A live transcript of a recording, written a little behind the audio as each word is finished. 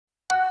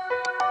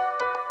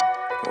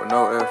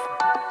no effort.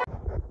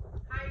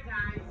 Hi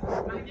guys,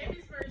 my name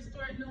is Mary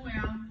Stuart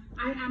Noel.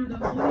 I am the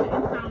owner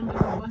and founder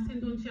of Boston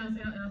Don't Shells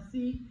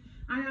LLC.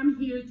 I am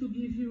here to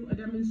give you a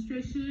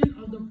demonstration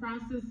of the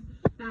process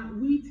that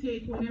we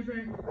take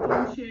whenever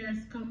home shares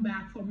come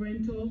back from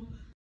rental.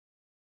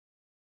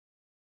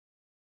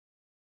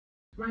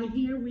 Right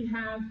here we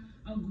have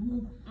a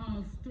group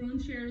of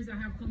throne shares that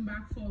have come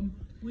back from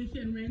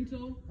weekend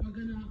rental. We're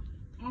gonna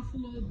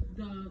offload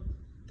the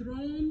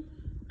throne.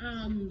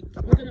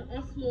 We're gonna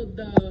offload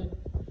the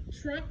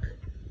truck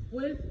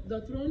with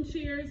the throne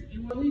shares,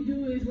 and what we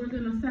do is we're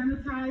gonna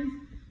sanitize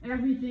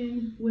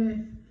everything with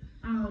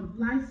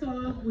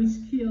Lysol, which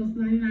kills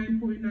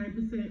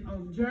 99.9%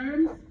 of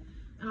germs,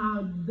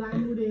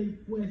 diluted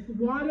with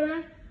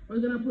water. We're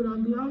gonna put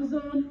on gloves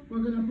on,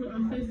 we're gonna put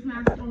our face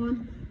mask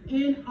on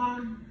and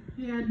our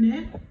hair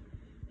net,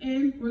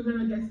 and we're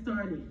gonna get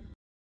started.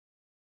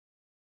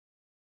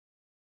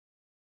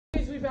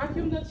 We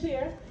vacuum the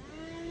chair.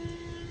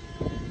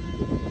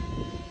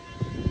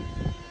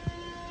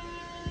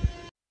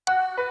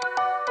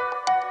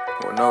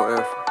 With no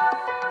effort.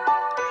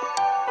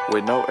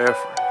 With no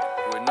effort.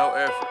 With no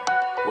effort.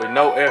 With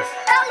no effort.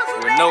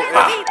 With no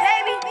effort.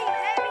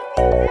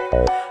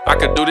 I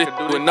could do this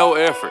with no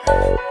effort.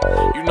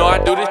 You know I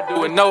do this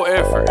with no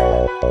effort.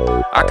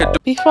 I could do.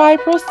 Before I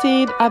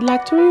proceed, I'd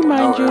like to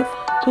remind you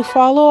to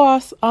follow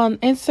us on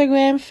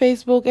Instagram,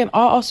 Facebook, and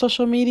all our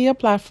social media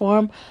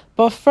platforms.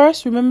 But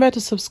first, remember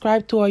to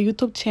subscribe to our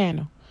YouTube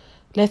channel.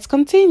 Let's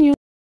continue.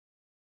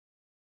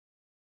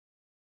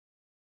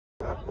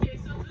 Okay,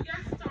 so to get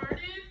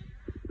started,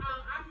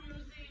 I'm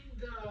using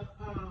the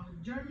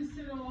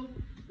germicidal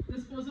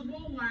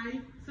disposable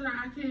wipe so that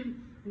I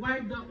can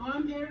wipe the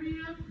arm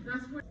area.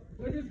 That's where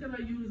we're just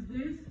gonna use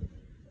this,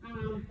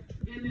 and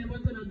then we're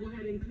gonna go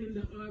ahead and clean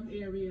the arm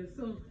area.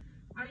 So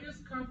I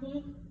use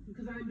couple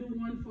because I do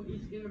one for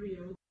each area.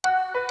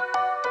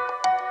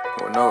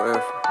 With no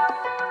effort.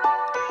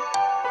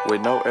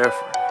 With no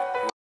effort.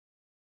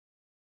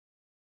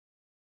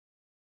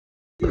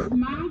 This is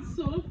mild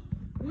soap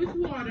with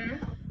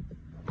water.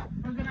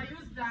 We're gonna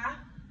use that,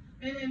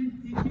 and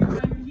then if you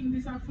mind picking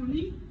this up for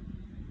me.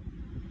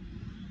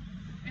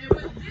 And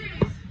with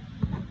this,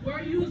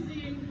 we're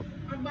using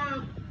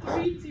about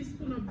 3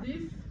 teaspoons of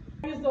this.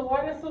 Use the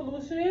water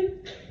solution.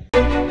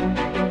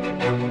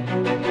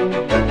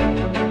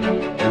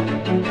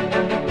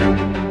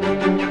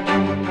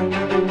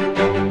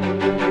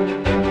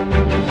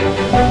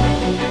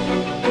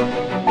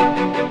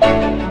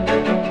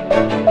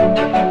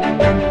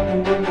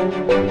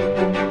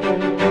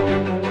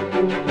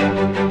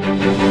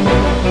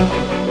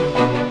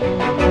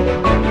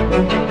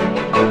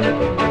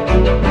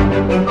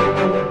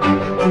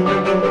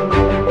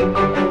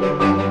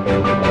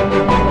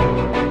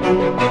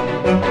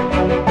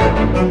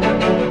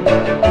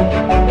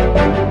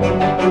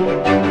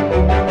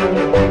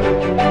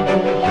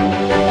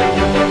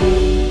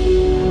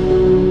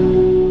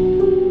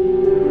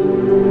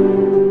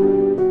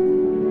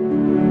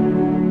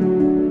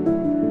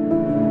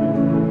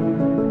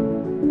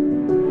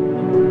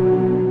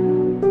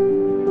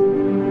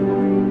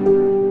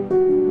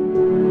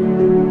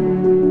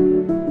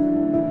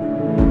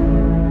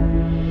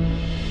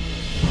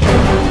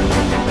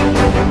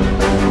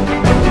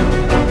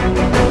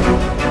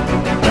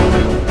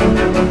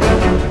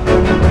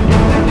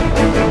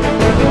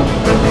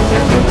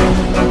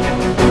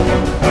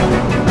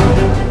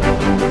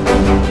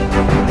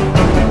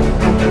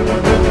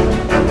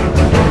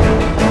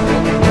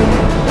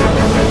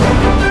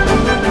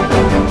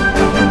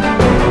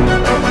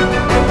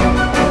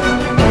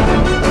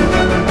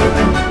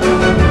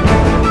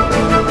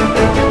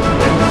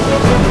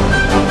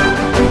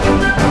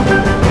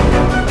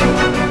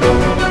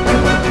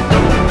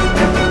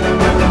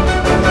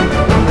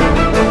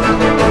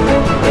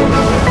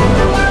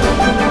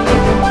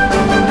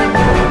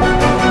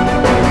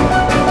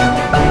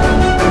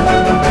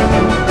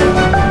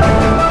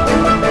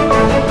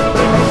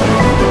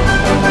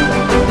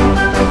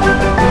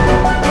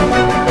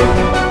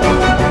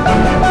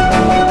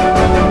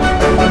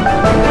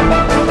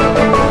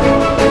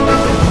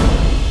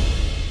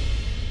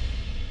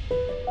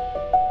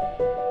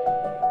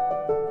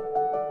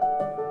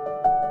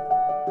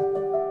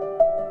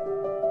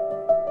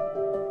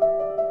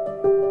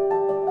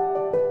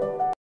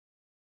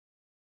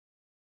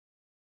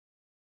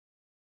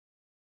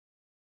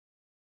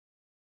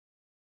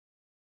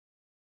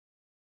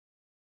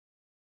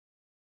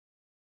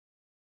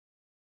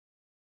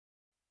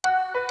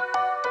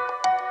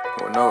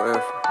 With no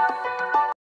effort.